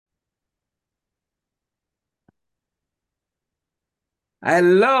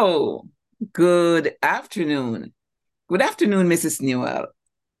Hello. Good afternoon. Good afternoon, Mrs. Newell,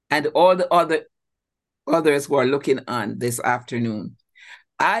 and all the others who are looking on this afternoon.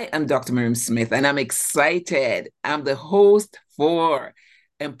 I am Dr. Miriam Smith, and I'm excited. I'm the host for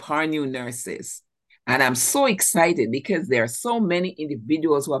Empower New Nurses. And I'm so excited because there are so many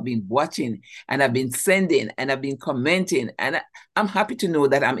individuals who have been watching and have been sending and have been commenting. And I'm happy to know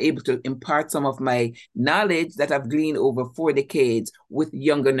that I'm able to impart some of my knowledge that I've gleaned over 4 decades with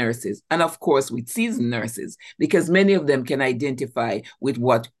younger nurses. And of course, with seasoned nurses, because many of them can identify with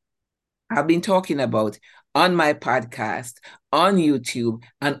what I've been talking about on my podcast, on YouTube,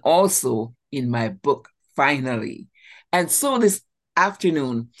 and also in my book, finally. And so this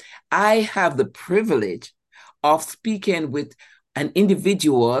afternoon, I have the privilege of speaking with an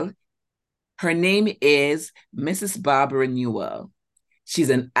individual. Her name is Mrs. Barbara Newell. She's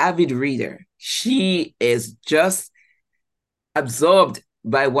an avid reader. She is just absorbed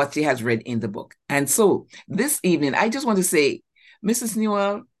by what she has read in the book. And so this evening, I just want to say, Mrs.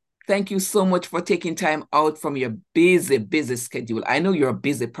 Newell, thank you so much for taking time out from your busy, busy schedule. I know you're a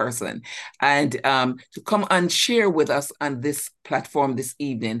busy person. And to come and share with us on this platform this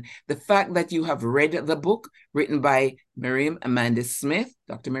evening, the fact that you have read the book written by Miriam Amanda Smith,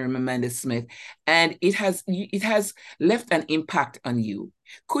 Dr. Miriam Amanda Smith, and it has left an impact on you.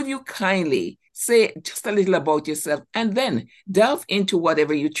 Could you kindly say just a little about yourself and then delve into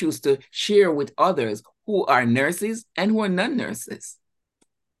whatever you choose to share with others who are nurses and who are non-nurses?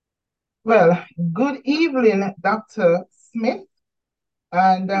 Well, good evening, Dr. Smith,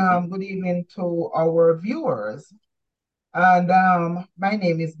 and Evening. good evening to our viewers. And my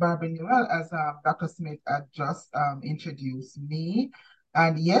name is Barbara Newell, as Dr. Smith had just introduced me.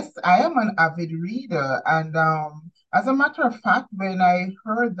 And yes, I am an avid reader. And as a matter of fact, when I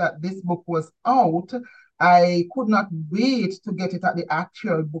heard that this book was out, I could not wait to get it at the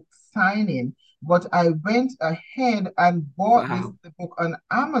actual book signing. But I went ahead and bought Wow. the book on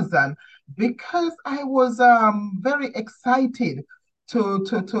Amazon because I was very excited to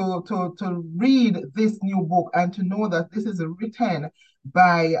read this new book and to know that this is written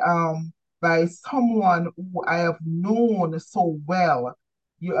by someone who I have known so well.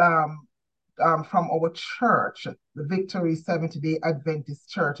 You From our church, the Victory Seventh Day Adventist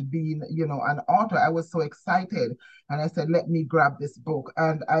Church, being an author, I was so excited, and I said, "Let me grab this book."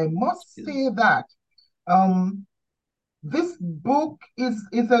 And I must say that um, this book is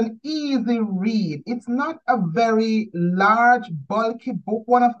an easy read. It's not a very large, bulky book,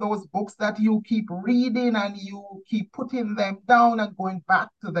 one of those books that you keep reading and you keep putting them down and going back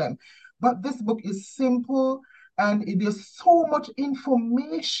to them. But this book is simple and it is so much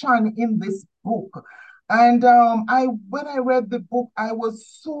information in this book. And when I read the book, I was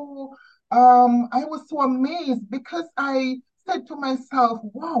so amazed because I said to myself,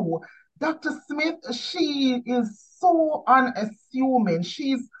 wow, Dr. Smith, she is so unassuming.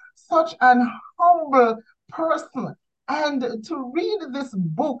 She's such an humble person. And to read this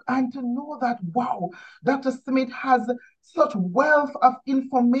book and to know that, wow, Dr. Smith has such wealth of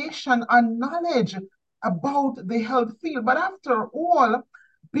information and knowledge about the health field. But after all,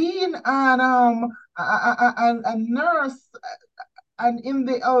 being a nurse and in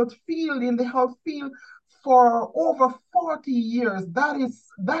the health field for over 40 years. That is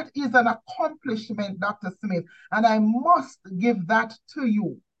an accomplishment, Dr. Smith, and I must give that to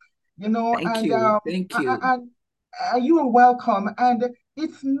you. You know, Thank you. Thank you. and you are welcome. And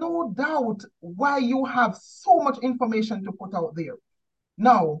it's no doubt why you have so much information to put out there.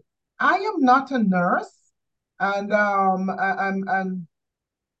 Now, I am not a nurse, and I'm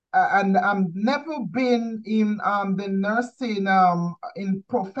never been in the nursing in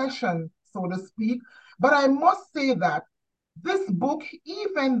profession, so to speak. But I must say that this book,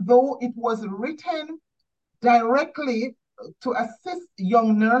 even though it was written directly to assist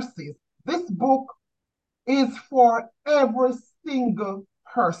young nurses, this book is for every single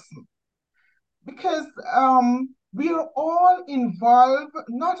person because we are all involved,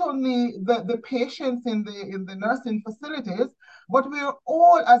 not only the patients in the nursing facilities, but we are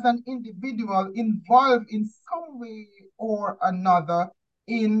all as an individual involved in some way or another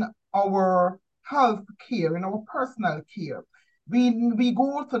in our health care, in our personal care. We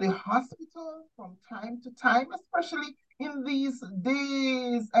go to the hospital from time to time, especially in these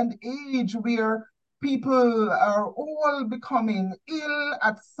days and age where people are all becoming ill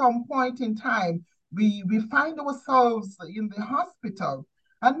at some point in time. We find ourselves in the hospital,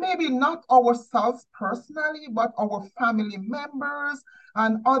 and maybe not ourselves personally, but our family members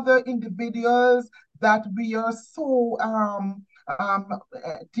and other individuals that we are so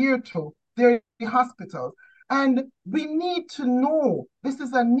dear to. They're in the hospitals. And we need to know, this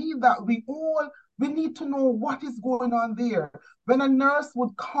is a need that we need to know what is going on there. When a nurse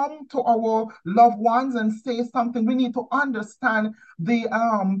would come to our loved ones and say something, we need to understand the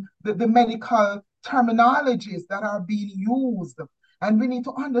medical terminologies that are being used. And we need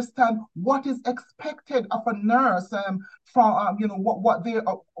to understand what is expected of a nurse from what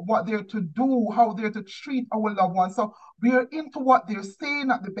they're to do, how they're to treat our loved ones. So we are into what they're saying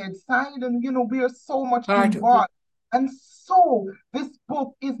at the bedside, and we are so much Part of it. involved. And so this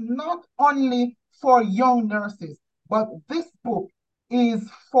book is not only for young nurses, but this book is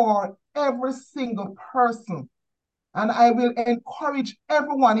for every single person. And I will encourage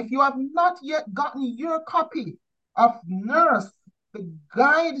everyone, if you have not yet gotten your copy of Nurse, the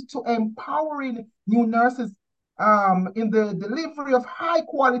Guide to Empowering New Nurses in the Delivery of High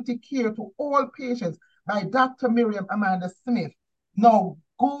Quality Care to All Patients by Dr. Miriam Amanda Smith. Now,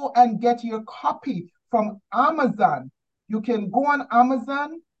 go and get your copy from Amazon. You can go on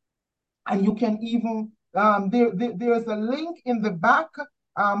Amazon, and you can even, there's a link in the back.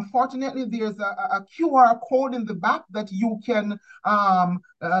 Fortunately, there's a QR code in the back that you can log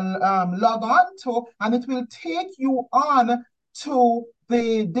on to, and it will take you on to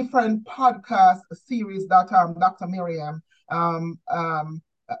the different podcast series that Dr. Miriam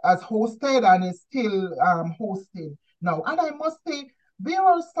has hosted and is still hosting now. And I must say, there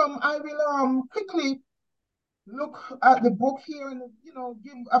are some, I will quickly look at the book here and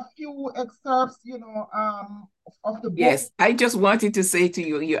give a few excerpts of the book. Yes, I just wanted to say to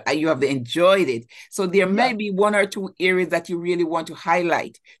you, you have enjoyed it. So there may Yes. be one or two areas that you really want to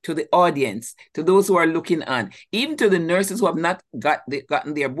highlight to the audience, to those who are looking on, even to the nurses who have not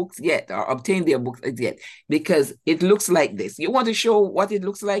gotten their books yet or obtained their books yet, because it looks like this. You want to show what it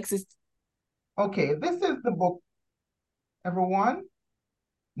looks like, sister? Okay, this is the book, everyone.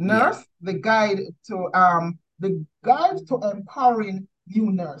 Yeah. Nurse, the guide to empowering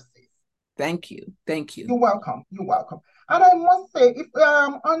new nurses. Thank you. Thank you. You're welcome. You're welcome. And I must say, if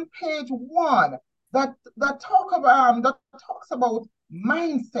on page 1 that talks about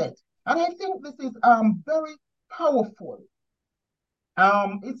mindset, and I think this is very powerful.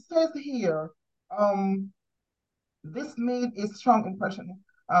 It says here, this made a strong impression.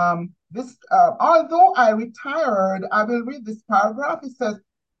 Although I retired, I will read this paragraph. It says,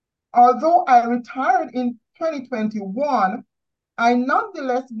 although I retired in 2021, I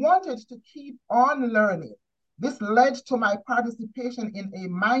nonetheless wanted to keep on learning. This led to my participation in a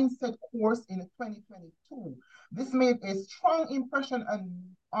mindset course in 2022. This made a strong impression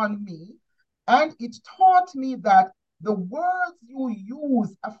on me, and it taught me that the words you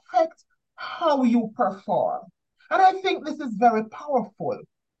use affect how you perform. And I think this is very powerful.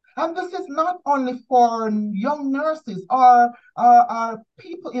 And this is not only for young nurses or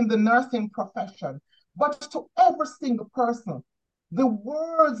people in the nursing profession, but to every single person. The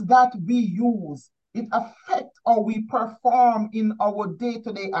words that we use, it affects how we perform in our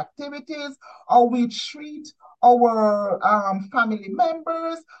day-to-day activities, how we treat our family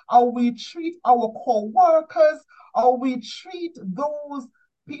members, how we treat our co-workers, how we treat those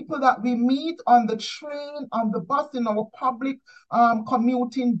people that we meet on the train, on the bus, in our public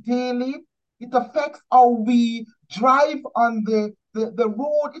commuting daily. It affects how we drive on the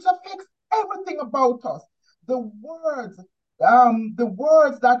road. It affects everything about us. The words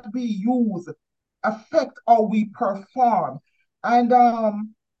that we use affect how we perform. And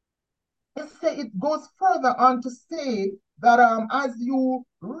it goes further on to say that as you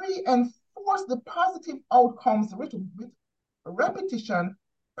reinforce the positive outcomes with repetition,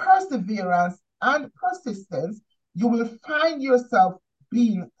 perseverance, and persistence, you will find yourself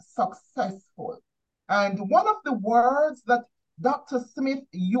being successful. And one of the words that Dr. Smith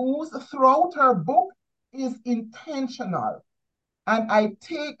used throughout her book is intentional. And I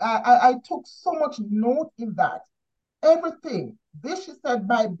took so much note in that. Everything, this she said,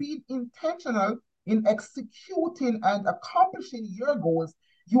 by being intentional in executing and accomplishing your goals,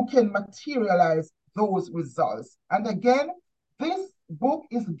 you can materialize those results. And again, this book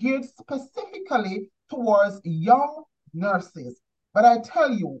is geared specifically towards young nurses. But I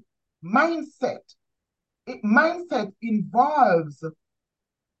tell you, mindset involves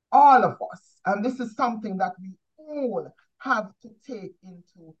all of us. And this is something that we all have to take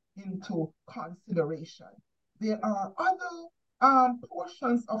into consideration. There are other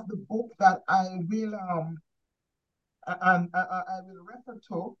portions of the book that I will refer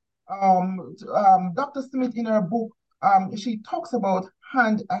to. Dr. Smith, in her book, she talks about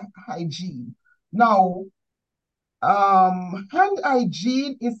hand hygiene. Now, hand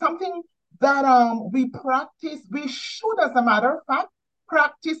hygiene is something that we should, as a matter of fact,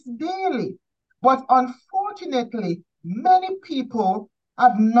 practice daily. But unfortunately, many people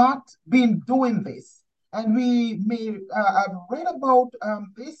have not been doing this. And we may have read about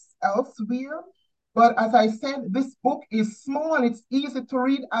this elsewhere, but as I said, this book is small, it's easy to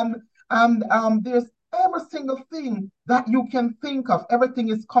read, and there's every single thing that you can think of. Everything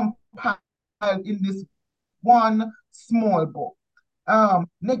is compiled in this one small book.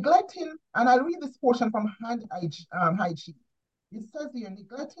 Neglecting, and I read this portion from hand hygiene. It says here,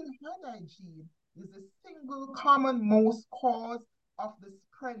 neglecting hand hygiene is the single common most cause of the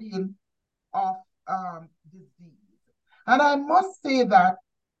spreading of disease. And I must say that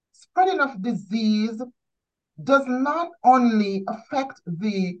spreading of disease does not only affect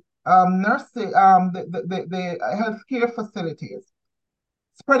the nursing, the healthcare facilities.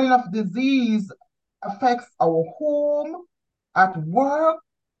 Spreading of disease affects our home, at work,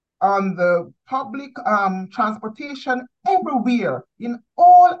 on the public transportation, everywhere, in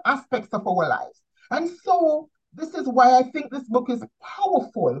all aspects of our lives. And so this is why I think this book is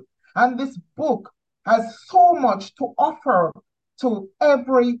powerful. And this book has so much to offer to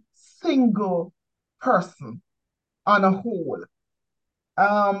every single person on a whole.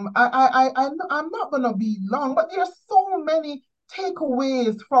 I'm not going to be long, but there's so many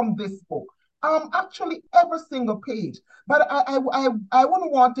takeaways from this book. Actually, every single page. But I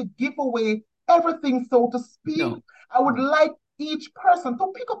wouldn't want to give away everything, so to speak. No. I would like each person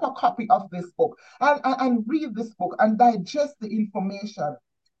to pick up a copy of this book and read this book and digest the information.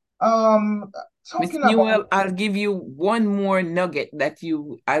 Um, Miss Talking about Newell, I'll give you one more nugget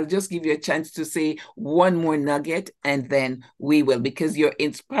I'll just give you a chance to say one more nugget and then we will, because you're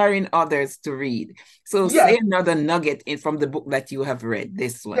inspiring others to read. So say yes, another nugget from the book that you have read,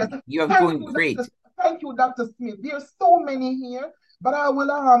 this yes. one. You're going great. Thank you, Dr. Smith. There's so many here, but I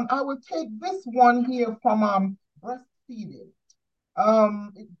will take this one here from breastfeeding.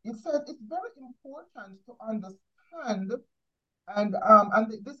 It says it's very important to understand, and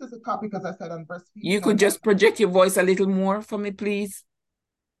this is a topic, as I said, on You breastfeeding. could just project your voice a little more for me, please.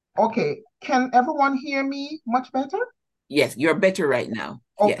 Okay, can everyone hear me much better? Yes, you're better right now.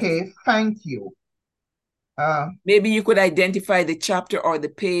 Yes. Okay, thank you. Maybe you could identify the chapter or the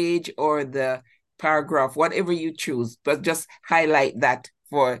page or the paragraph, whatever you choose, but just highlight that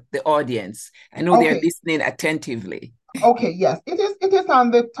for the audience. I know they're Okay, listening attentively. okay, yes, it is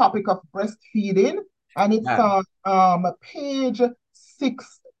on the topic of breastfeeding, and it's Ah, on page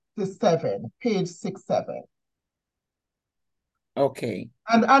 67, page 67. okay.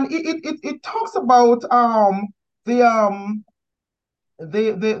 And it talks about the um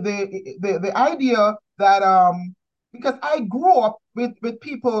the idea that because I grew up with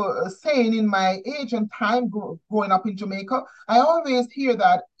people saying in my age and time growing up in Jamaica, I always hear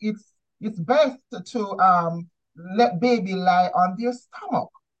that it's best to let baby lie on their stomach.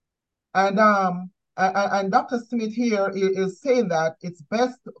 And Dr. Smith here is saying that it's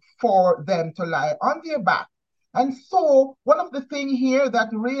best for them to lie on their back. And so one of the things here that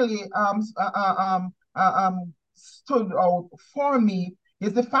really stood out for me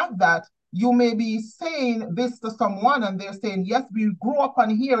is the fact that you may be saying this to someone and they're saying, yes, we grew up on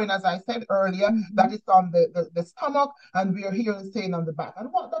hearing, as I said earlier, that it's on the stomach, and we're hearing saying on the back. And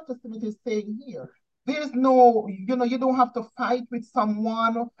what Dr. Smith is saying here, there's no, you don't have to fight with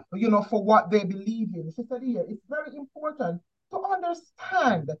someone, for what they believe in. She said here, it's very important to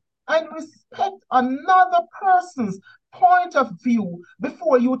understand and respect another person's point of view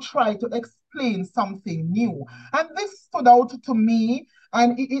before you try to explain something new. And this stood out to me,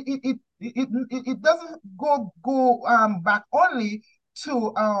 and it doesn't go back only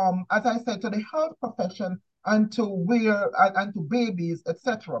to as I said, to the health profession and to and to babies,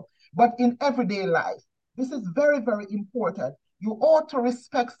 etc. But in everyday life, this is very, very important. You ought to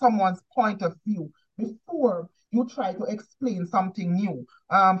respect someone's point of view before you try to explain something new.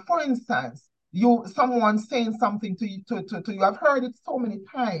 For instance, someone saying something to you. I've heard it so many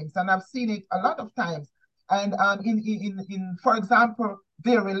times, and I've seen it a lot of times. And in for example,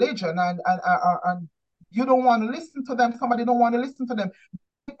 their religion, and you don't want to listen to them. Somebody don't want to listen to them,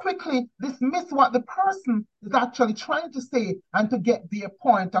 quickly dismiss what the person is actually trying to say and to get their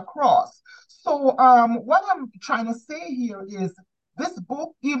point across. So what I'm trying to say here is this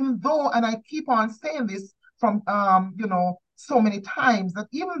book, even though, and I keep on saying this from so many times, that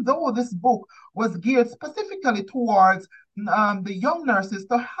even though this book was geared specifically towards the young nurses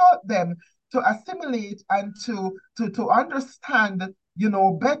to help them to assimilate and to understand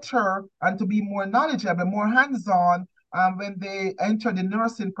better and to be more knowledgeable, more hands-on when they enter the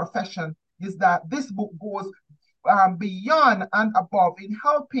nursing profession, is that this book goes beyond and above in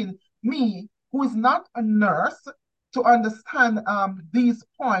helping me, who is not a nurse, to understand these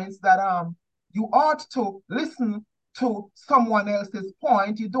points that You ought to listen to someone else's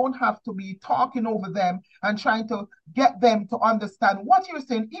point. You don't have to be talking over them and trying to get them to understand what you're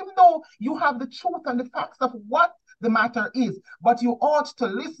saying, even though you have the truth and the facts of what the matter is. But you ought to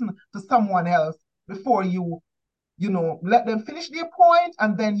listen to someone else before you let them finish their point,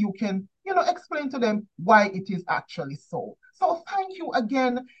 and then you can, explain to them why it is actually so. So thank you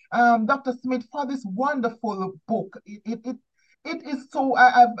again, Dr. Smith, for this wonderful book. It is so,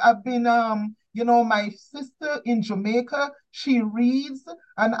 I've been, my sister in Jamaica, she reads,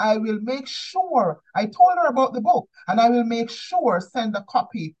 and I will make sure, I told her about the book, and I will make sure send a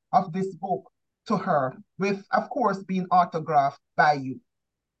copy of this book to her with, of course, being autographed by you.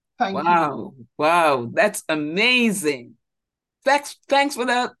 Thank you. Wow. Wow. That's amazing. Thanks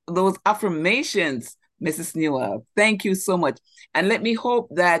for those affirmations, Mrs. Newell. Thank you so much. And let me hope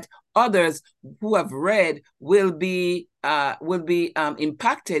that others who have read will be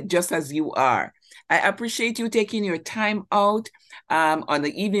impacted just as you are. I appreciate you taking your time out on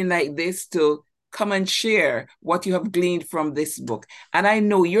the evening like this to come and share what you have gleaned from this book. And I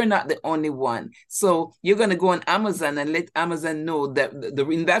know you're not the only one. So you're going to go on Amazon and let Amazon know that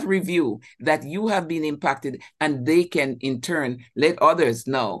in that review that you have been impacted, and they can in turn let others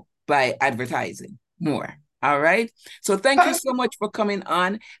know by advertising more. All right. So thank you so much for coming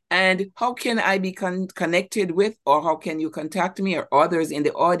on. And how can I be connected with, or how can you contact me or others in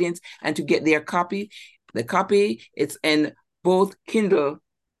the audience and to get their copy? The copy, it's in both Kindle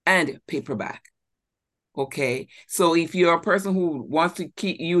and paperback. Okay, so if you're a person who wants to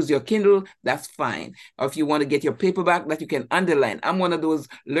use your Kindle, that's fine. Or if you want to get your paperback that you can underline. I'm one of those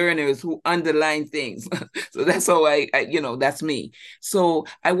learners who underline things. So that's how that's me. So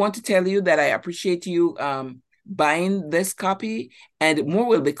I want to tell you that I appreciate you buying this copy, and more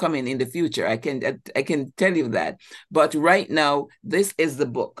will be coming in the future. I can tell you that. But right now, this is the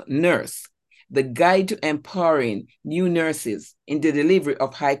book, Nurse: The Guide to Empowering New Nurses in the Delivery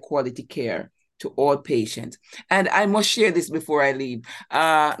of High Quality Care to all patients. And I must share this before I leave.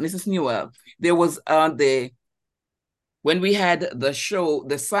 Mrs. Newell, there was when we had the show,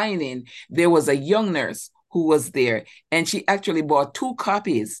 the signing, there was a young nurse who was there, and she actually bought 2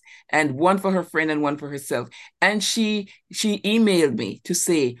 copies, and one for her friend and one for herself. And she emailed me to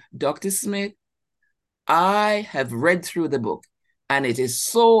say, Dr. Smith, I have read through the book, and it is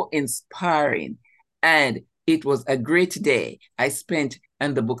so inspiring. And it was a great day I spent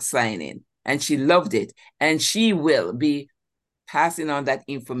on the book signing. And she loved it, and she will be passing on that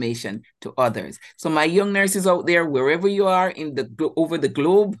information to others. So my young nurses out there, wherever you are over the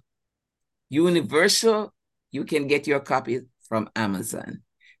globe, universal, you can get your copy from Amazon.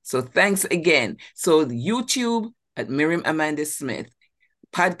 So thanks again. So YouTube at Miriam Amanda Smith,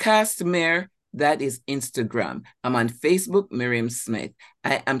 podcast Mir, that is Instagram. I'm on Facebook, Miriam Smith.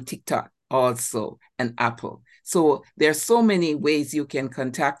 I am TikTok also, and Apple. So there's so many ways you can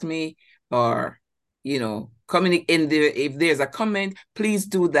contact me, or communicate in there. If there's a comment, please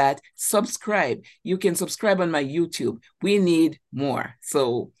do that. Subscribe. You can subscribe on my YouTube. We need more.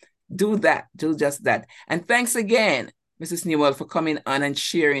 So do that. Do just that. And thanks again, Mrs. Newell, for coming on and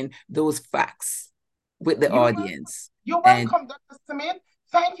sharing those facts with the audience. You're welcome, Dr. Smith.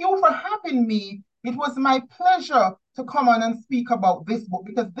 Thank you for having me. It was my pleasure to come on and speak about this book,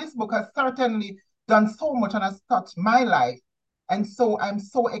 because this book has certainly done so much and has touched my life. And so I'm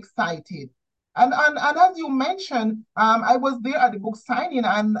so excited. And as you mentioned, I was there at the book signing,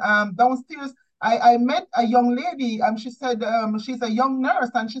 and downstairs I met a young lady, and she said she's a young nurse,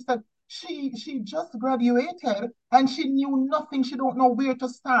 and she said she just graduated and she knew nothing. She don't know where to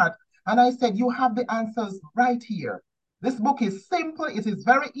start. And I said, you have the answers right here. This book is simple. It is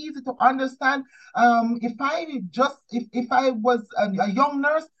very easy to understand. If I was a young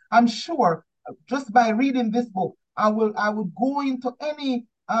nurse, I'm sure just by reading this book, I would go into any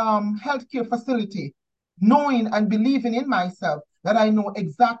healthcare facility knowing and believing in myself that I know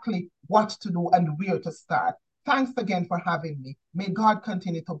exactly what to do and where to start. Thanks again for having me. May God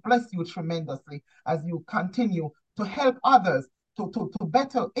continue to bless you tremendously as you continue to help others to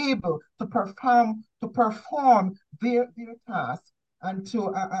better able to perform their tasks, and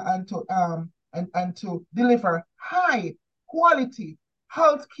to deliver high quality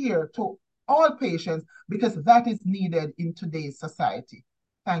health care to all patients, because that is needed in today's society.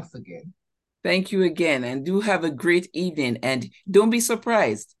 Thanks again. Thank you again, and do have a great evening. And don't be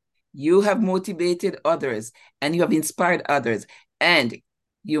surprised. You have motivated others and you have inspired others, and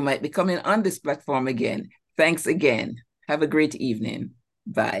you might be coming on this platform again. Thanks again. Have a great evening.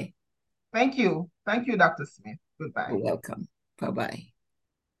 Bye. Thank you. Thank you, Dr. Smith. Goodbye. You're welcome. Bye-bye.